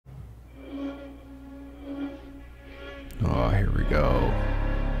we go.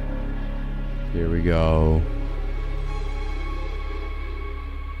 Here we go.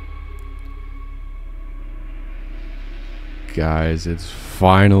 Guys, it's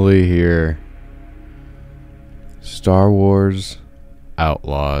finally here. Star Wars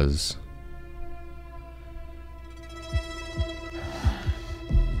Outlaws.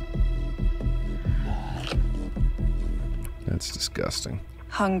 That's disgusting.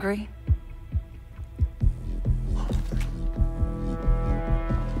 Hungry?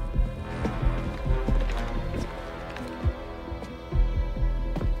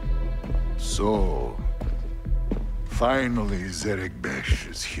 So, finally Zerek Besh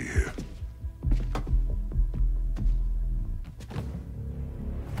is here.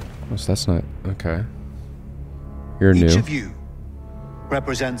 Oh, so that's not... okay. You're new. Each of you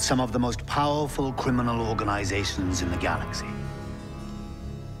represents some of the most powerful criminal organizations in the galaxy.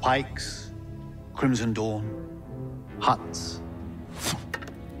 Pikes, Crimson Dawn, Huts.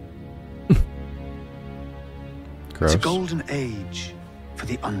 Gross. It's a golden age for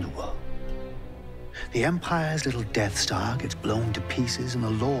the underworld. The Empire's little Death Star gets blown to pieces and the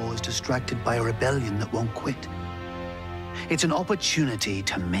law is distracted by a rebellion that won't quit. It's an opportunity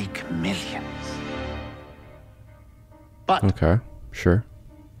to make millions. But Okay, sure.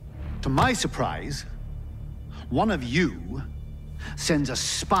 to my surprise, one of you sends a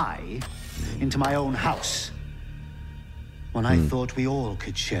spy into my own house when I thought we all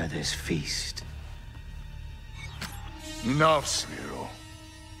could share this feast. Enough, Sliro.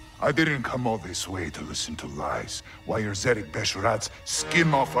 I didn't come all this way to listen to lies, while your Zerek Besh rats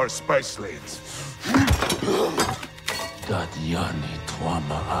skim off our spice lanes.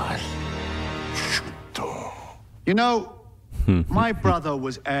 You know, my brother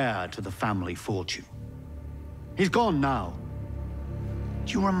was heir to the family fortune. He's gone now.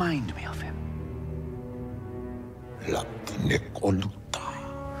 Do you remind me of him?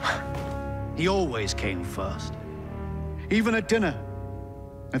 He always came first. Even at dinner.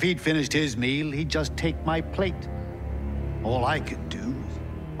 If he'd finished his meal, he'd just take my plate. All I could do was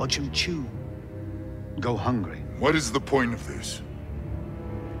watch him chew. Go hungry. What is the point of this?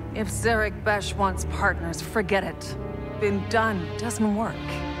 If Zerek Besh wants partners, forget it. Been done. Doesn't work.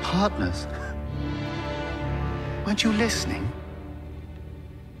 Partners? Weren't you listening?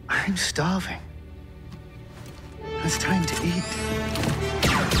 I'm starving. It's time to eat.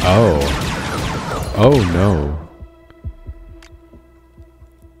 Oh. Oh, no.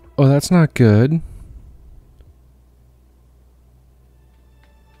 Oh, that's not good.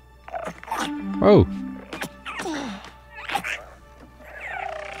 Oh.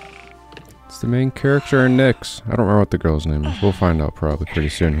 It's the main character in Nyx. I don't remember what the girl's name is. We'll find out probably pretty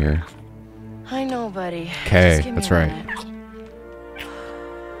soon here. I know, buddy. Okay, Just give me that's a right. minute.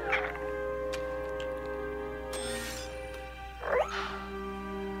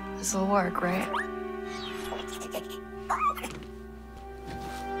 This'll work, right?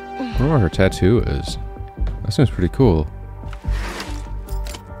 I don't know what her tattoo is. That seems pretty cool.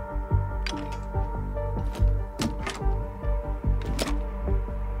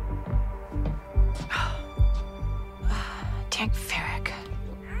 Tank Ferric.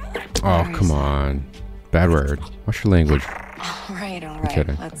 Oh, come on. Bad word. What's your language? All right.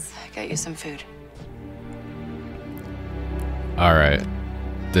 kidding. Let's get you some food. Alright.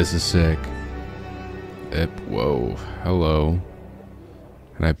 This is sick. Whoa. Hello.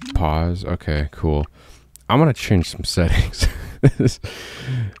 Can I pause? Okay, cool. I'm gonna change some settings.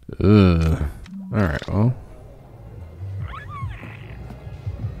 Ugh. Alright, well.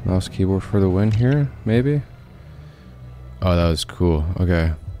 Mouse keyboard for the win here, maybe? Oh, that was cool.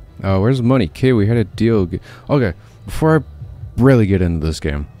 Okay. Where's the money? Okay, we had a deal. Okay, before I really get into this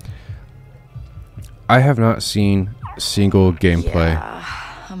game, I have not seen single gameplay. Yeah,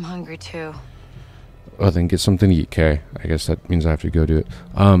 I'm hungry too. Oh, then get something to eat, Kay. I guess that means I have to go do it.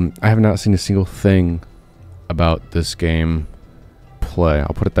 I have not seen a single thing about this game play.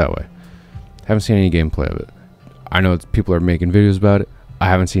 I'll put it that way. Haven't seen any gameplay of it. I know people are making videos about it. I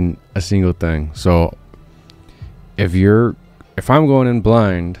haven't seen a single thing. So if I'm going in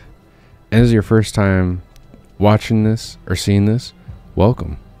blind and this is your first time watching this or seeing this,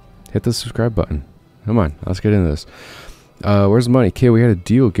 welcome. Hit the subscribe button. Come on, let's get into this. Where's the money? Okay, we had a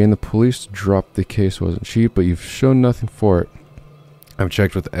deal. Getting the police to drop the case wasn't cheap, but you've shown nothing for it. I've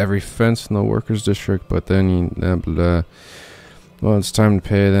checked with every fence in the workers' district, but then blah, blah. Well, it's time to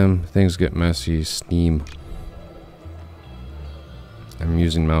pay them. Things get messy. Steam. I'm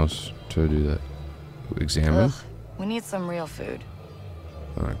using mouse to do that. Examine. Ugh, we need some real food.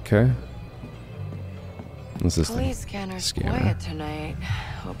 Okay. What's this Police thing? scanner's Scanner. quiet tonight.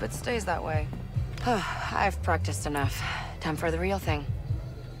 Hope it stays that way. I've practiced enough. Time for the real thing.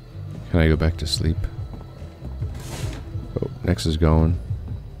 Can I go back to sleep? Oh, Nex is going.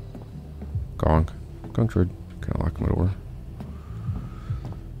 Gonk. Gonk's rude. Can I lock my door?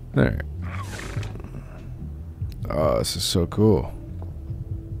 There. Oh, this is so cool.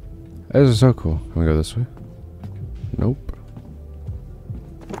 This is so cool. Can we go this way? Nope.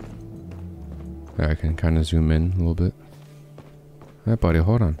 Yeah, I can kind of zoom in a little bit. Hey, buddy,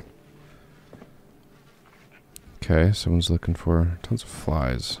 hold on. Okay, someone's looking for tons of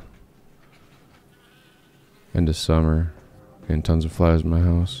flies. End of summer. Getting tons of flies in my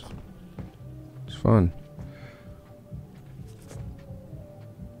house. It's fun.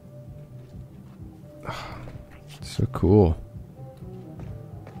 So cool.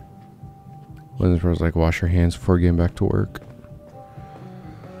 When's the first, like, wash your hands before getting back to work?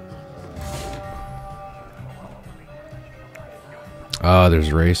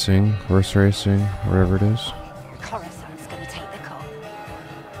 There's racing, horse racing, whatever it is. Coruscant's gonna take the call.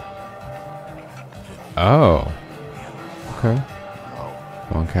 Oh. Okay.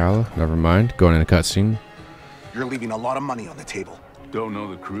 Wonkala, never mind. Going in a cutscene. You're leaving a lot of money on the table. Don't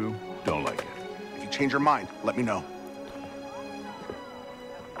know the crew, don't like it. If you change your mind, let me know.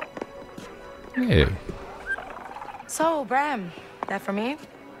 Hey. So, Bram, that for me?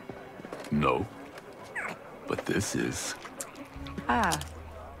 No. But this is... Ah,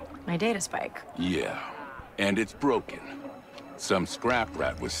 my data spike. Yeah, and it's broken. Some scrap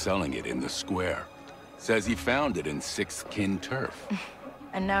rat was selling it in the square. Says he found it in six-kin turf.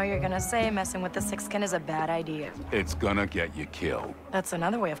 And now you're gonna say messing with the six-kin is a bad idea. It's gonna get you killed. That's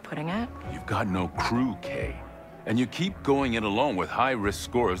another way of putting it. You've got no crew, Kay. And you keep going it alone with high-risk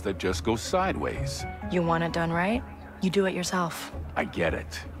scores that just go sideways. You want it done right? You do it yourself. I get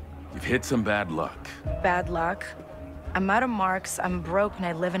it. You've hit some bad luck. Bad luck. I'm out of marks, I'm broke, and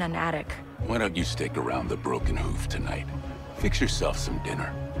I live in an attic. Why don't you stick around the Broken Hoof tonight? Fix yourself some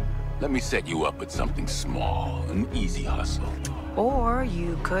dinner. Let me set you up with something small, an easy hustle. Or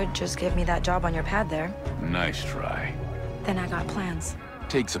you could just give me that job on your pad there. Nice try. Then I got plans.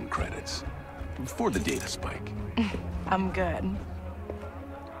 Take some credits. For the data spike. I'm good.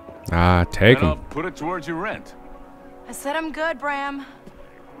 Take And I'll him. put it towards your rent. I said I'm good, Bram.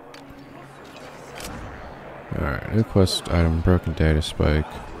 Alright, new quest item, broken data spike.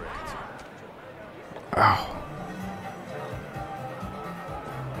 Ow.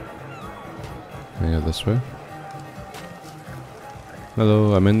 Can I go this way?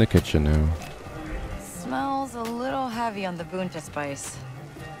 Hello, I'm in the kitchen now. Smells a little heavy on the Boonta spice.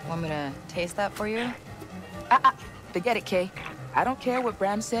 Want me to taste that for you? Forget it, Kay. I don't care what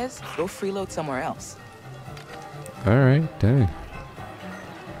Bram says. Go freeload somewhere else. Alright, dang.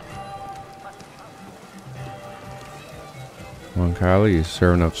 Come on, Kylie, you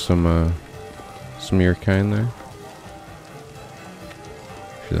serving up some of your kind there?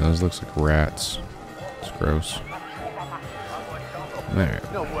 Shit, those looks like rats. It's gross.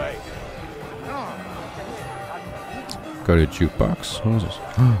 Alright. No way. Go to jukebox. What is this?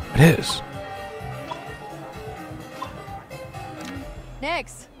 Oh, it is.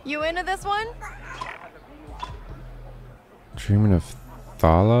 Nix, you into this one? Dreaming of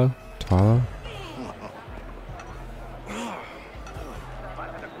Thala?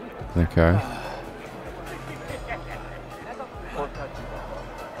 Okay.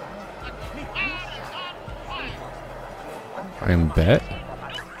 I am bet.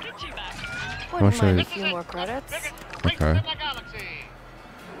 Wouldn't should mind I- a few more credits. Okay.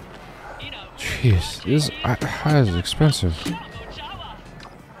 Jeez, this is expensive.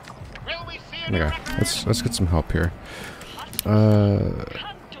 Okay, let's get some help here.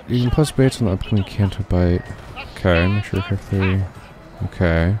 You can plus baits on the upcoming Canto Bite. Okay, make sure carefully.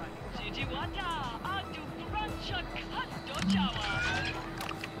 Okay.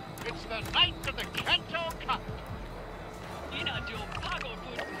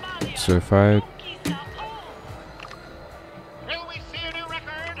 So if I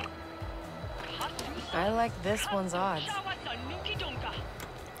I like this one's odds.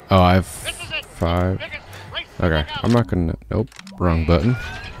 oh, I have 5. Okay, I'm not gonna. Nope, wrong button.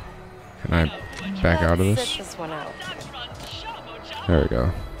 Can I back out of Let's this? sit this one out. There we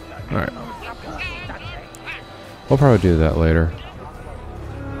go. Alright. We'll probably do that later.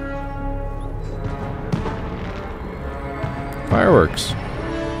 Fireworks.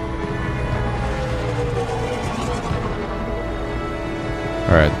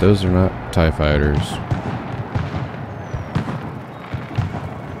 Alright, those are not TIE fighters.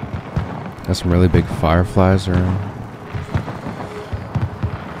 Got some really big fireflies around.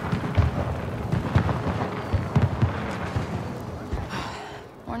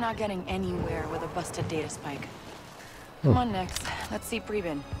 We're not getting anywhere with a busted data spike. Come on, next. Let's see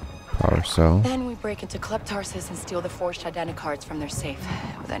Preben. Power cell. Then we break into Kleptarsis and steal the forged Titanic cards from their safe.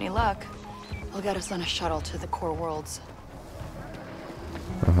 With any luck, they'll get us on a shuttle to the core worlds.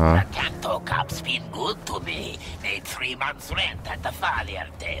 Uh-huh. The Canto Cup's been good to me. Made 3 months' rent at the Falier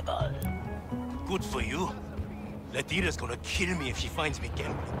table. Good for you. Ladira's gonna kill me if she finds me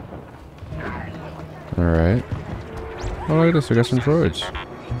gambling. Alright. Oh, look at this. I got some droids.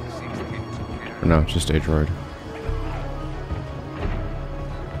 Or no, just a droid.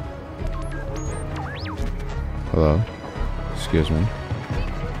 Hello. Excuse me.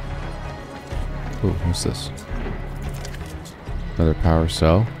 Ooh, what's this? Another power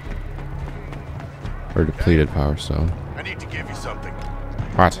cell. Or depleted power cell. I need to give you something.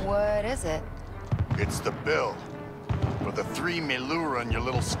 What? What is it? It's the bill for the 3 Melura your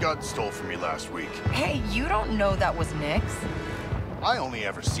little scud stole from me last week. Hey, you don't know that was Nick's? I only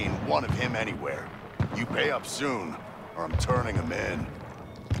ever seen one of him anywhere. You pay up soon, or I'm turning him in.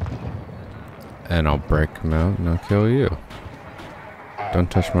 And I'll break him out and I'll kill you. Don't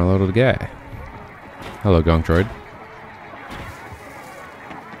touch my little guy. Hello, Gunk Droid.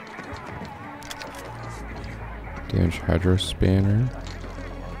 Damage Hydro Spanner.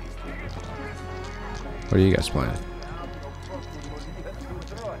 What are you guys playing?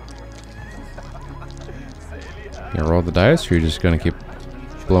 You gonna roll the dice, or are you just gonna keep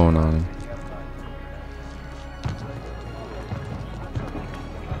blowing on him?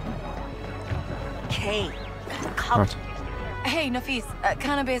 Kay, come. What? Hey, Nafis,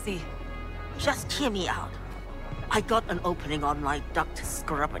 kinda busy. Just hear me out. I got an opening on my duct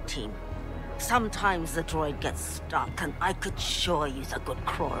scrubber team. Sometimes the droid gets stuck, and I could sure use a good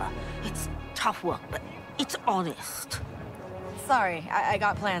crawler. It's tough work, but it's honest. Sorry, I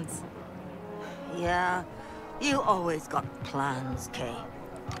got plans. Yeah, you always got plans, Kay.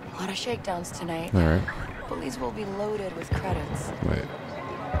 A lot of shakedowns tonight. Alright. Police will be loaded with credits. Wait.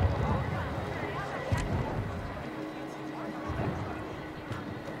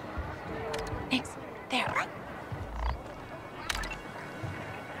 Next, there.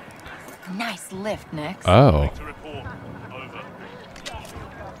 Nice lift, Nix. Oh.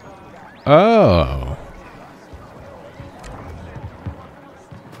 Oh.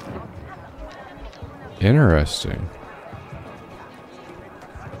 Interesting.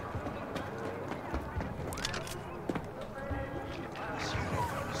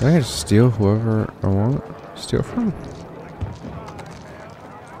 Can I just steal whoever I want? Steal from?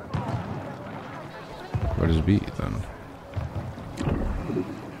 What is B then?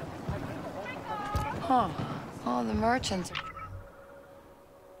 Huh. All the merchants.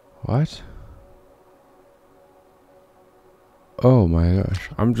 What? Oh my gosh.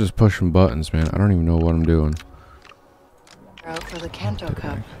 I'm just pushing buttons, man. I don't even know what I'm doing. Out for the Canto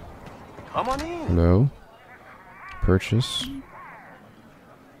Cup. Come on in. Hello? Purchase.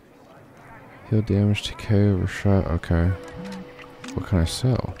 Heal damage, decay, overshot. Okay. What can I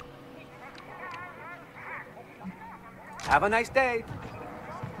sell? Have a nice day.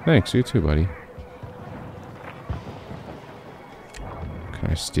 Thanks, you too, buddy. Can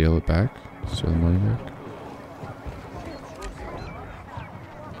I steal it back? Steal the money back?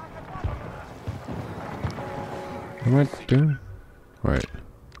 What am I doing? Wait.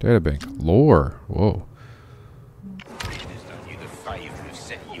 Databank. Lore. Whoa.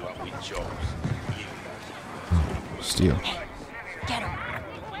 Steal. Get him.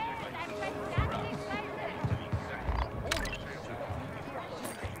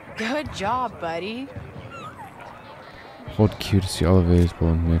 Good job, buddy. Hold Q to see all available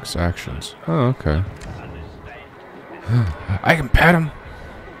and mix actions. Oh, okay. I can pet him.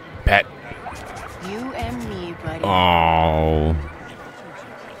 Pet. You and me, buddy. Oh.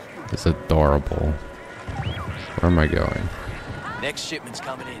 It's adorable. Where am I going? Next shipment's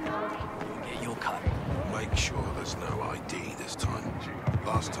coming in. You'll get your cut. Make sure there's no ID this time.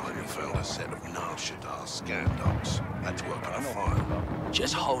 Last time you found a set of Narshadar scan docs. Had to open a file.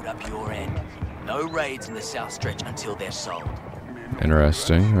 Just hold up your end. No raids in the South Stretch until they're sold.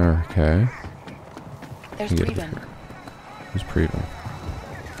 Interesting. Okay. There's Get Preben. Who's Preben?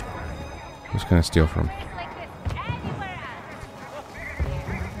 Who's can I steal from?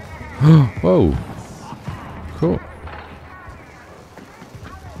 Whoa. Cool.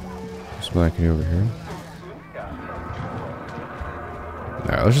 Something I can do over here.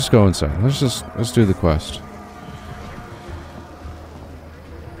 Alright, let's just go inside. Let's do the quest.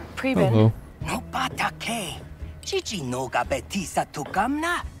 Preben. Hello. No patake. Chichi no gabetisa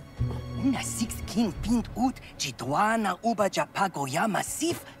tukamna. Una 16 pint ut jidwana uba japagoya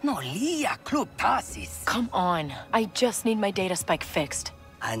masif no lia club tasis. Come on. I just need my data spike fixed.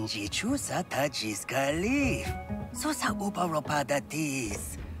 Anji chusa tajis galif. Sosa upa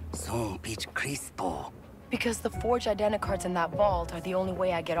ropadatis. Son pitch crispo. Because the forged identicards in that vault are the only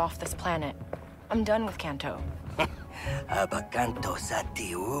way I get off this planet. I'm done with Kanto. Abakanto sati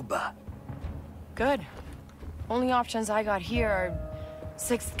uba. Good. Only options I got here are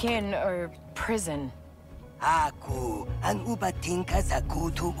sixth kin or prison. Aku an uba tinka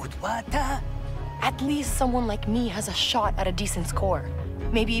sakutu utwata. At least someone like me has a shot at a decent score.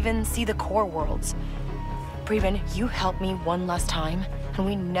 Maybe even see the core worlds. Preben, you help me one last time, and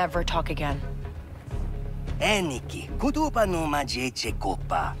we never talk again. Eniki, kutupa numa jeche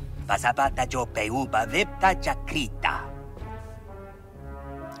kopa. Pasapata jope uba vipta chakrita.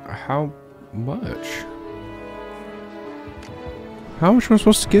 How much? How much am I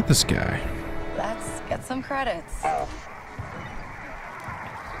supposed to get this guy? Let's get some credits.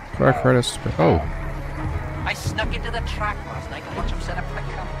 What are credits? Oh. I snuck into the track last night to watch him set up the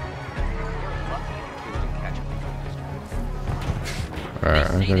camera.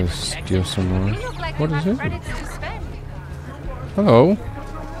 Alright, I gotta steal some more. What is it? Hello.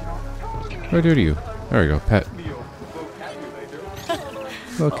 What do I do to you? There we go, pet.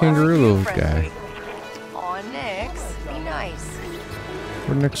 Little kangaroo little guy. Aw, Nix, be nice.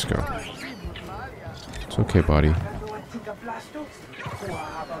 Where'd Nix go? It's okay, buddy.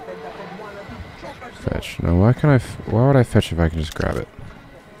 Fetch. No, why would I fetch if I can just grab it?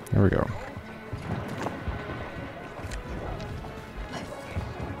 There we go.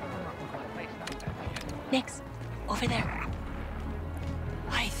 Nix, over there.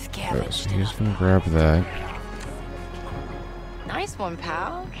 I scavenged. So he's gonna grab that. Nice one,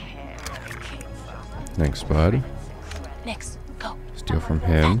 pal. Thanks, bud. Nix, go. Steal from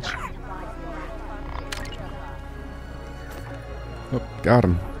him. Oh, got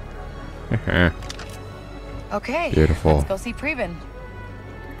him. Okay. Beautiful. Let's go see Preben.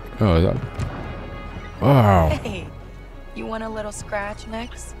 Oh, is that? Wow. Hey, you want a little scratch,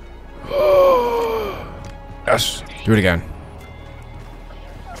 Nix? Yes. Do it again.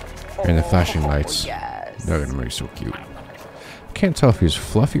 And the flashing lights. Yes. They're gonna be so cute. Can't tell if he's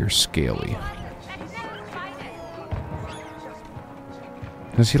fluffy or scaly.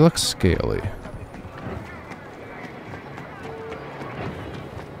 Does he look scaly?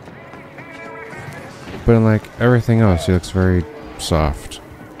 But in like everything else, he looks very soft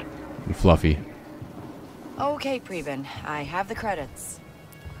and fluffy. Okay, Preben, I have the credits.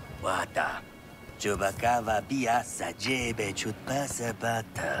 Wata. Chubakava biasa jebe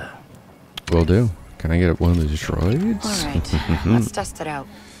chutpasabata. Will do. Can I get one of these droids? Alright, let's test it out.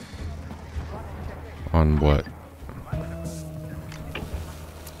 On what?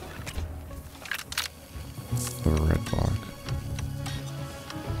 The red block.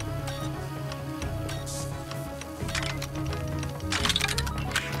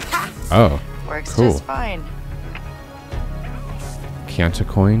 Oh, Works cool. just fine. Kanta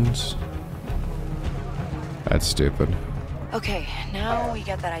coins? That's stupid. Okay, now we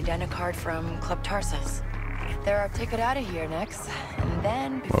get that identicard from Club Tarsus. They're our ticket out of here next, and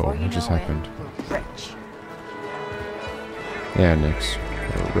then before Whoa, you what know just happened? it, we're rich. Yeah, Nix.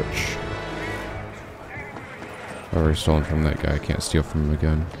 We're rich. I've already stolen from that guy. I can't steal from him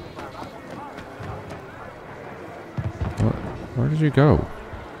again. What? Where did you go?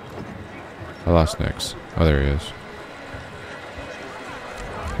 I lost Nix. Oh, there he is.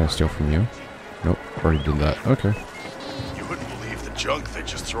 Can I steal from you? Nope, already did that. Okay. You wouldn't believe the junk they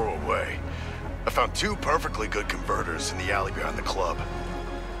just throw away. I found 2 perfectly good converters in the alley behind the club.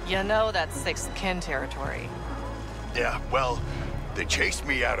 You know that's sixth kin territory. Yeah, well, they chased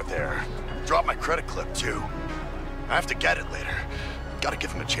me out of there. Dropped my credit clip, too. I have to get it later. Gotta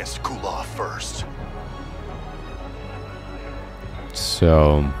give him a chance to cool off first.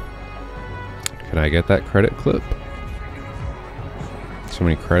 So, can I get that credit clip? So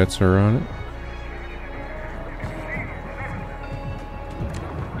many credits are on it.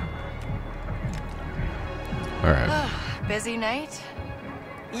 Alright. Busy night?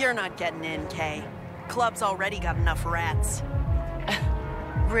 You're not getting in, Kay. Club's already got enough rats.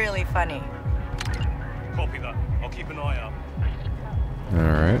 Really funny. Copy that. I'll keep an eye out.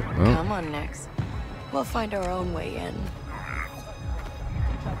 Alright, well. Come on, Nix. We'll find our own way in.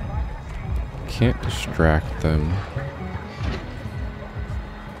 Can't distract them.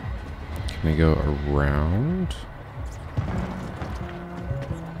 Can I go around?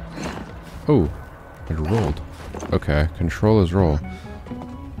 Oh, it rolled. Okay, control is roll.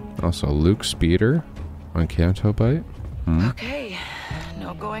 Also, Luke Speeder on Kanto Bite. Okay,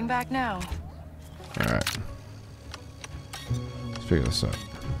 no going back now. Alright. Let's figure this out.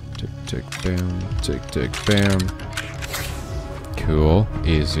 Tick, tick, bam. Tick, tick, bam. Cool.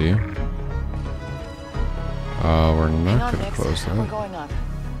 Easy. We're not gonna Nix. close We're that. going up.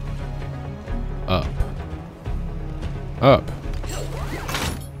 Up. Up.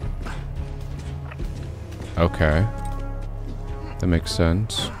 Okay. That makes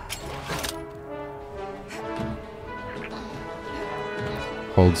sense.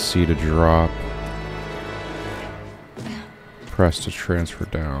 Hold C to drop. Press to transfer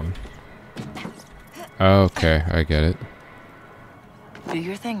down. Okay, I get it. Do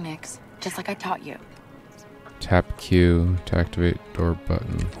your thing, Nix. Just like I taught you. Tap Q to activate door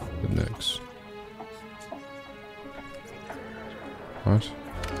button with Nix. What?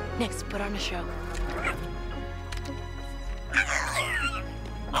 Nix, put on a show.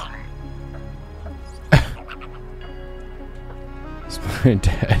 Is my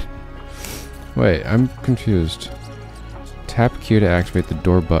dad? Wait, I'm confused. Tap Q to activate the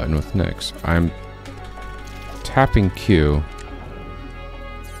door button with Nix. I'm tapping Q.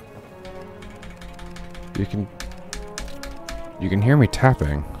 You can hear me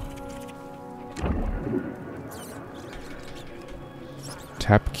tapping.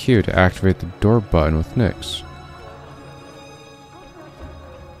 Tap Q to activate the door button with Nix.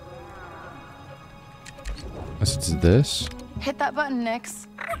 Unless it's this? Hit that button, Nix.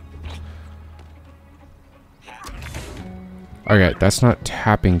 Okay, that's not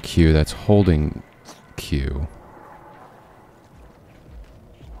tapping Q, that's holding Q.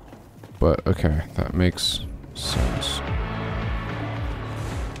 But, okay, that makes sense.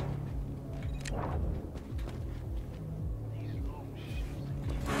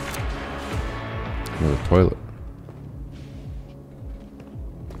 Another toilet.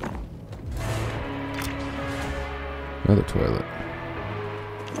 Another toilet.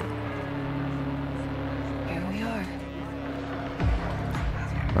 Here we are.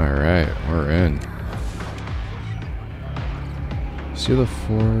 Alright, we're in. See the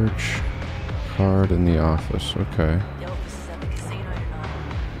forge card in the office. Okay. The office is at the casino tonight.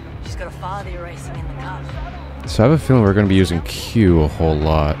 She's got a father racing in the cup. So I have a feeling we're going to be using Q a whole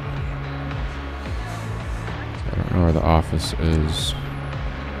lot. I don't know where the office is.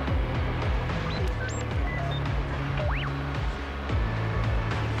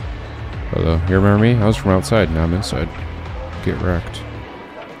 Hello, you remember me? I was from outside, now I'm inside. Get wrecked.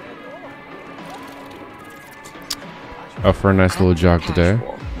 Oh, for a nice little jog today.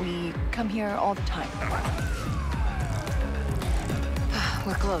 We come here all the time.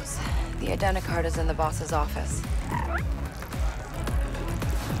 We're close. The identicard is in the boss's office.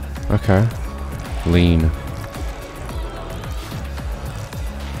 Okay. Lean.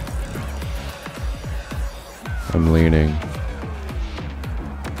 I'm leaning.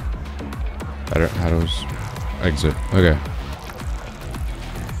 How does exit? Okay.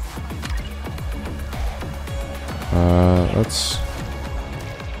 Let's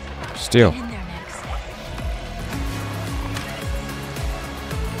steal.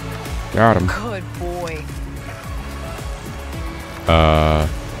 Got him. Good boy.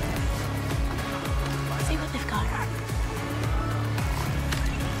 See what they've got.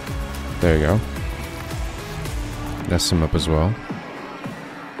 There you go. Mess him up as well.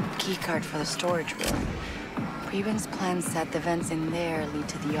 Keycard for the storage room. Preben's plan said the vents in there lead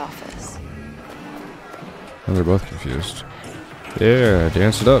to the office. And they're both confused. Yeah,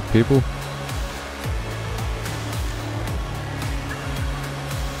 dance it up, people.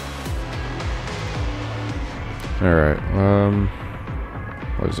 Alright,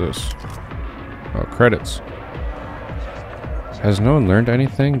 what is this? Oh, credits. Has no one learned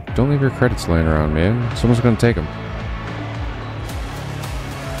anything? Don't leave your credits laying around, man. Someone's gonna take them.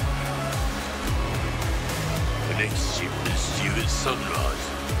 The next ship is due at sunrise.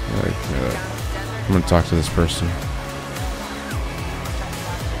 I'm gonna talk to this person.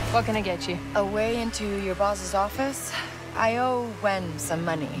 What can I get you? A way into your boss's office? I owe Wen some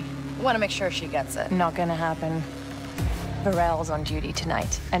money. Want to make sure she gets it. Not gonna happen. Varel's on duty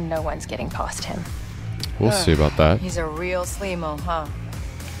tonight, and no one's getting past him. We'll see about that. He's a real sleemo, huh?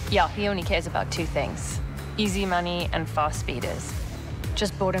 Yeah, he only cares about two things. Easy money and fast speeders.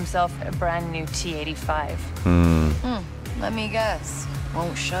 Just bought himself a brand new T-85. Let me guess.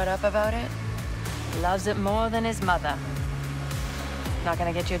 Won't shut up about it? Loves it more than his mother. Not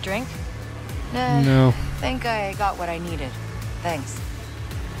gonna get you a drink? Nah. No. Think I got what I needed. Thanks.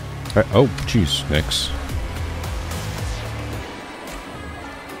 Oh, jeez, Nix.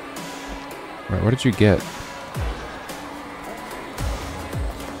 Alright, what did you get?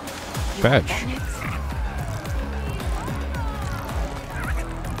 Badge.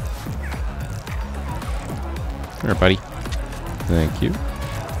 Here, buddy. Thank you.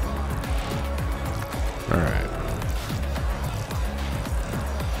 Alright.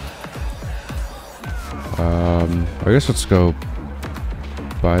 I guess let's go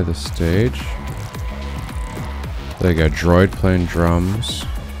by the stage. They got droid playing drums.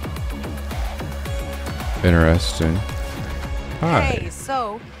 Interesting. Hi. Hey,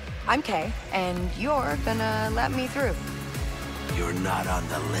 so I'm Kay, and you're gonna let me through. You're not on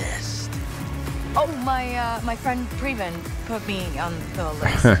the list. Oh, my friend Preben put me on the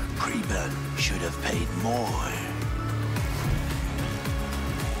list. Preben should have paid more.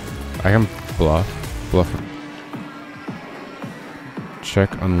 I can bluff.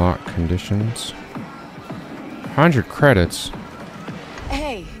 Check unlock conditions. 100 credits.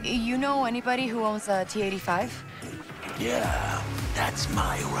 Hey, you know anybody who owns a T-85? Yeah, that's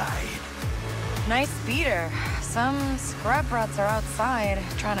my ride. Nice speeder. Some scrub rats are outside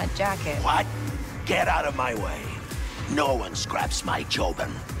trying to jack it. What? Get out of my way. No one scraps my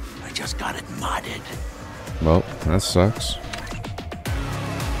Jobin. I just got it modded. Well, that sucks.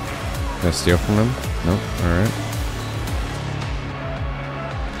 Can I steal from him? Nope. Alright.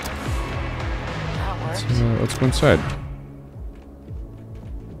 Let's go inside.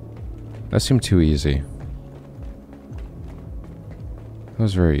 That seemed too easy. That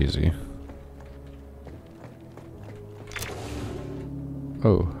was very easy.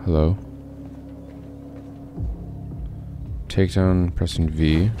 Oh, hello. Takedown, pressing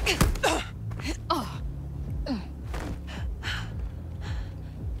V.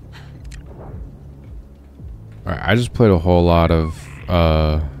 Alright, I just played a whole lot of,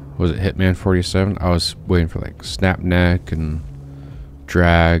 was it Hitman 47? I was waiting for like snap neck and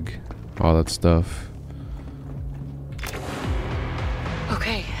drag, all that stuff.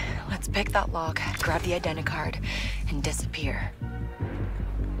 Okay, let's pick that lock, grab the identicard, and disappear.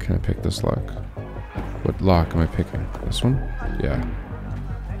 Can I pick this lock? What lock am I picking? This one? Yeah.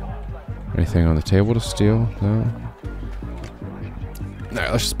 Anything on the table to steal? No?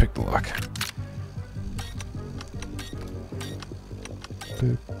 Alright, let's just pick the lock.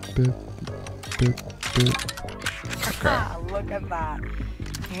 Boop, boop, boop, boop. Okay. Look at that.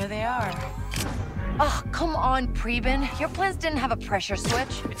 Here they are. Oh, come on, Preben. Your plans didn't have a pressure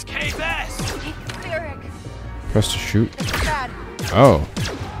switch. It's K-Bass! Hey, Eric. Press to shoot. It's bad. Oh.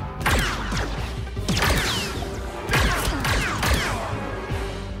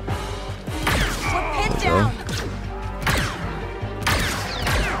 We're pinned down.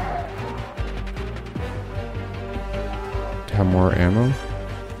 To have more ammo?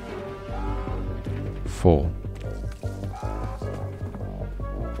 Full.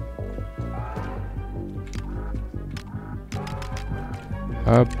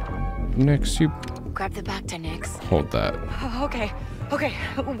 Next you Grab the back to Nix. hold that. Okay,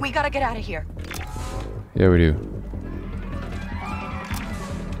 we gotta get out of here. Yeah, we do.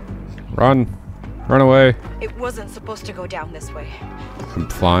 Run! Run away! It wasn't supposed to go down this way. I'm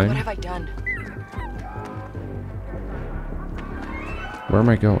flying. What have I done? Where am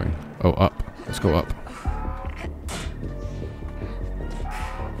I going? Oh, up. Let's go up.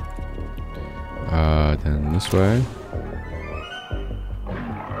 Then this way.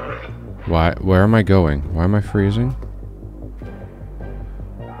 Why? Where am I going? Why am I freezing?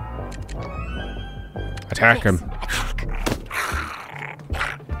 Attack him!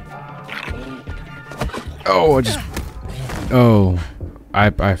 Oh, I just... Oh.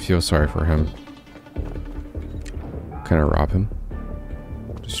 I feel sorry for him. Can I rob him?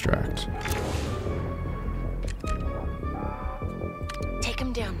 Distract. Take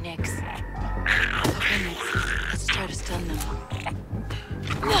him down, Nix. Okay, Nix. Let's try to stun them.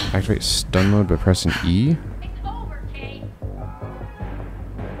 Activate stun mode by pressing E?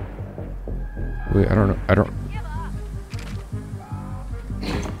 Wait, I don't know. I don't...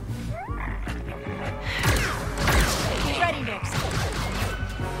 Get ready, Nix.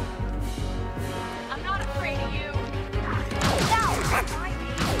 I'm not afraid of you.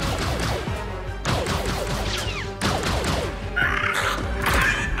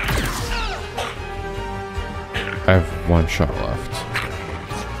 I have one shot left.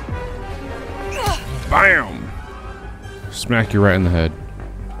 BAM! Smack you right in the head.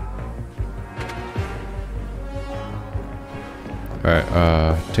 Alright,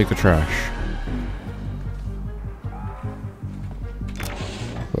 take the trash.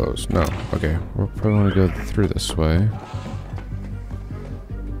 Close. No. Okay, we're probably gonna go through this way.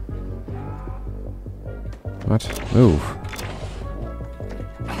 What? Move.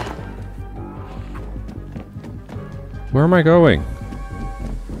 Where am I going?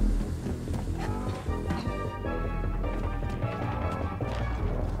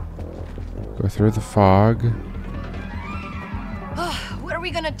 Go through the fog. What are we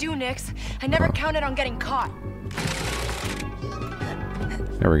gonna do, Nix? I never counted on getting caught.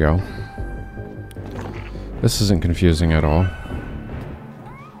 There we go. This isn't confusing at all.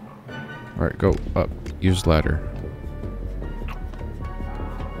 Alright, go up. Use ladder.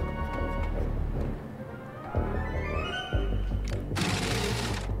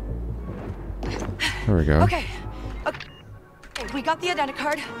 There we go. Okay. We got the identity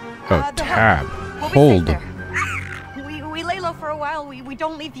card. Oh, tab. We'll Hold. be safe there. We lay low for a while. We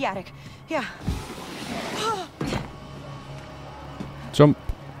don't leave the attic. Yeah. Jump.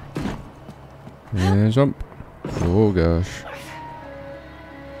 And jump. Oh gosh.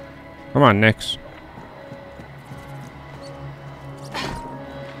 Come on, Nix.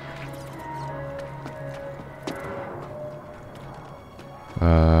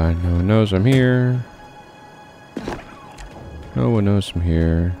 No one knows I'm here. No one knows I'm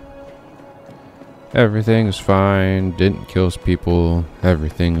here. Everything is fine. Didn't kill people.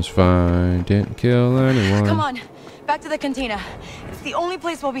 Everything is fine. Didn't kill anyone. Come on. Back to the cantina. It's the only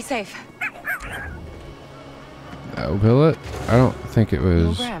place we'll be safe. Will it? I don't think it was.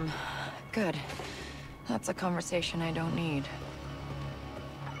 No, Graham. Good. That's a conversation I don't need.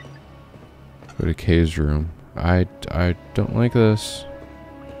 Go to Kay's room. I don't like this.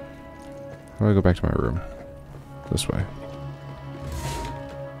 How do I go back to my room? This way.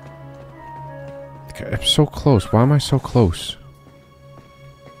 Okay, I'm so close. Why am I so close?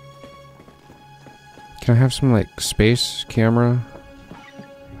 Can I have some, like, space camera?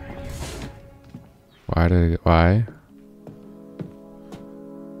 Why?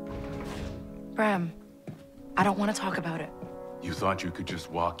 Graham, I don't want to talk about it. You thought you could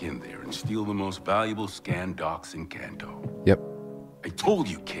just walk in there and steal the most valuable scan docs in Kanto. Yep. I told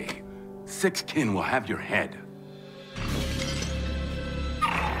you, Kay. Six kin will have your head.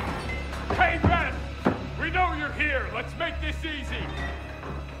 Hey, Red! We know you're here. Let's make this easy.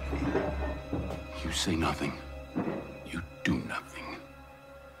 You say nothing. You do nothing.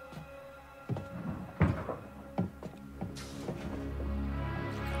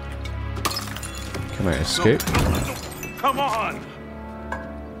 Can I escape? No. Come on!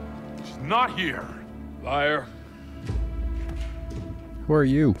 She's not here. Liar. Who are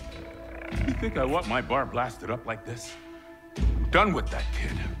you? You think I want my bar blasted up like this? I'm done with that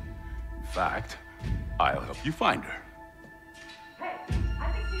kid. In fact, I'll help you find her. Hey,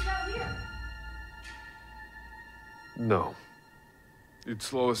 I think she's out here. No. You'd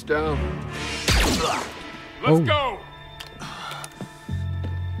slow us down. Let's go!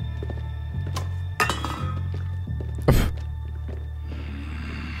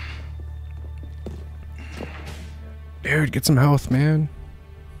 Dude, get some health, man.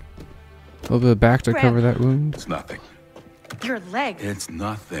 A little bit of back to cover that wound. It's nothing. Your leg. It's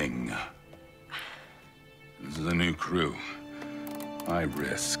nothing. This is a new crew. High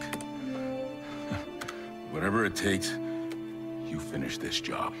risk. Whatever it takes, you finish this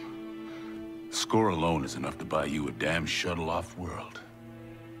job. Score alone is enough to buy you a damn shuttle-off world.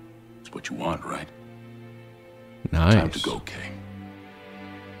 It's what you want, right? Nice. Time to go, Kay.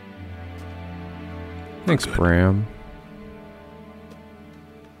 Thanks, Bram.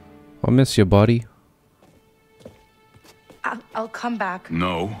 I'll miss you, buddy. I'll come back.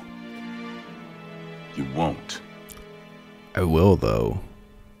 No. You won't. I will, though.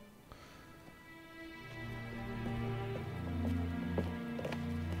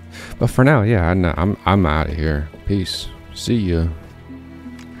 But for now, yeah, I'm out of here. Peace. See ya.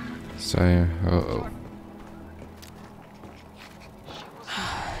 Uh-oh.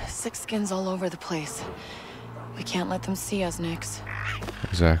 Six skins all over the place. We can't let them see us, Nix.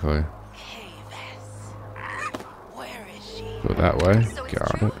 Exactly. Where is she? Go that way. So it's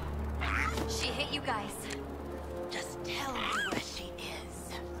Got true? it. She hit you guys. Just tell me where she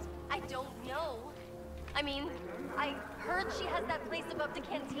is. I don't know. I mean, I heard she has that place above the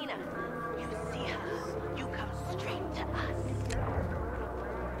cantina. You see her, you come straight to us.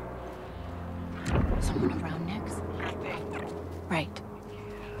 Someone around, Nix? Right.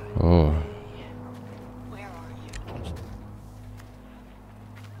 Oh. Where are you?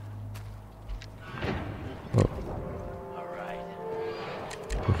 Oh. All right.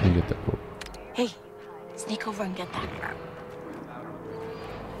 We can get that. Oh. Hey, sneak over and get that.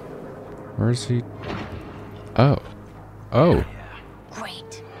 Where is he? Oh. Oh.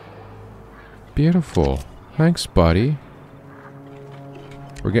 Great. Beautiful. Thanks, buddy.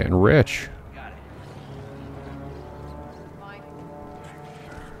 We're getting rich.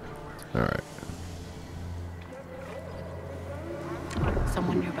 Alright.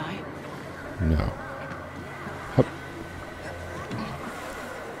 Someone nearby? No. Hup.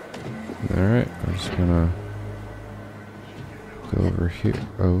 Alright, I'm just gonna go over here.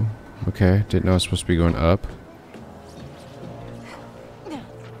 Oh, okay. Didn't know I was supposed to be going up.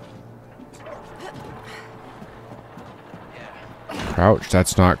 Crouch.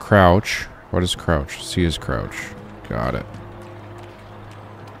 That's not crouch. What is crouch? C is crouch. Got it.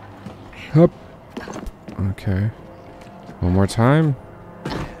 Hup. Okay. One more time.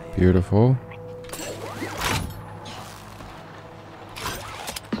 Beautiful.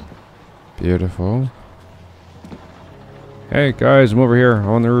 Beautiful. Hey guys, I'm over here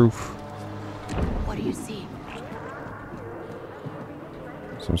on the roof. What do you see?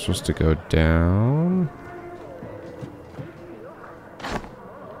 So I'm supposed to go down.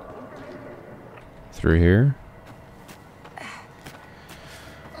 Through here.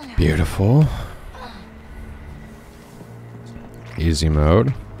 Beautiful. Easy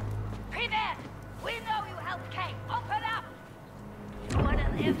mode. Prevent! We know you helped Kate. Open up! You wanna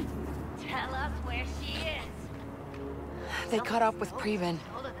live? Tell us where she is. They caught up with Previn.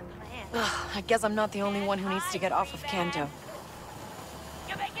 Ugh, I guess I'm not the only one who needs to get off of Kanto.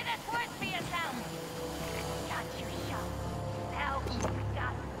 You're making it worse for yourself. Got your shot. Now you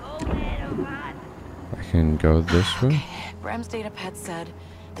got nowhere to run. I can go this way. Bram's datapad said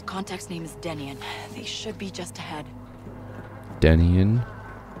the contact's name is Denian. They should be just ahead. Denian.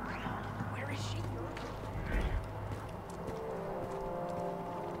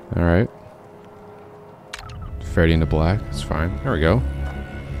 Alright. Fading to black. It's fine. There we go.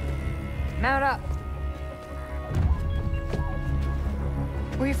 Mount up.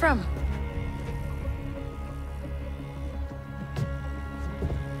 Where are you from?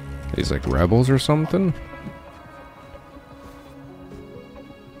 These like rebels or something?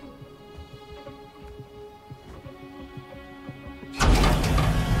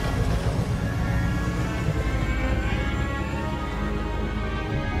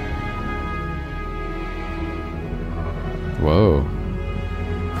 Whoa.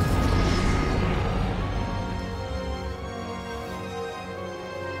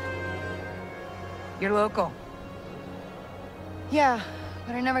 You're local. Yeah,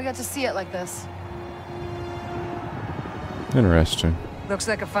 but I never get to see it like this. Interesting. Looks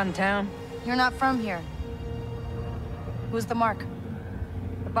like a fun town. You're not from here. Who's the Mark?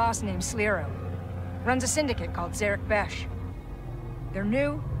 The boss named Slero. Runs a syndicate called Zarek Besh. They're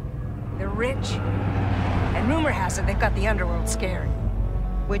new, they're rich, and rumor has it they've got the underworld scared.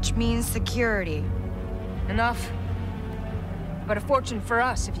 Which means security. Enough. But a fortune for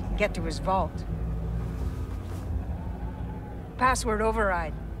us if you can get to his vault. Password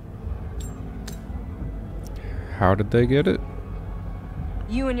override. How did they get it?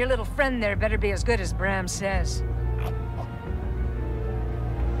 You and your little friend there better be as good as Bram says.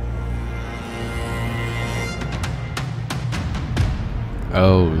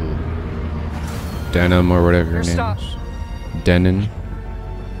 Oh. Denim or whatever your name Stop. is. Denon.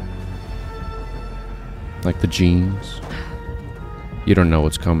 Like the jeans. You don't know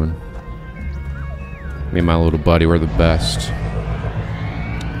what's coming. Me and my little buddy, we're the best.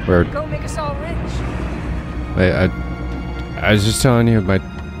 We're... Go make us all rich. I was just telling you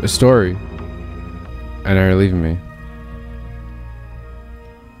a story. And now you're leaving me.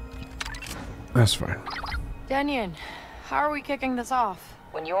 That's fine. Denian, how are we kicking this off?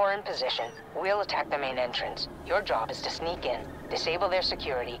 When you're in position, we'll attack the main entrance. Your job is to sneak in, disable their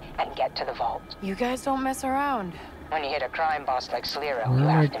security, and get to the vault. You guys don't mess around. When you hit a crime boss like Slero, Where you am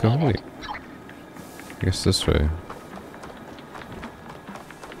I have to meet going? it. I guess this way.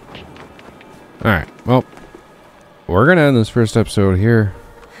 Alright, well, we're gonna end this first episode here.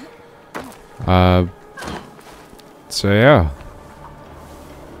 So yeah.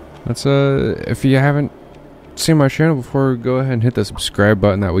 That's if you haven't seen my channel before, go ahead and hit the subscribe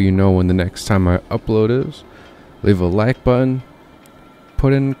button. That way you know when the next time I upload is. Leave a like button.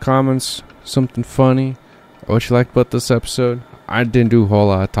 Put in comments something funny or what you liked about this episode. I didn't do a whole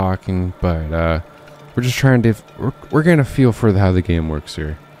lot of talking, but we're just trying to we're getting a feel for how the game works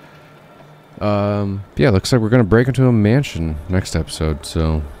here. Yeah, looks like we're gonna break into a mansion next episode,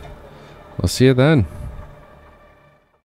 so I'll see you then.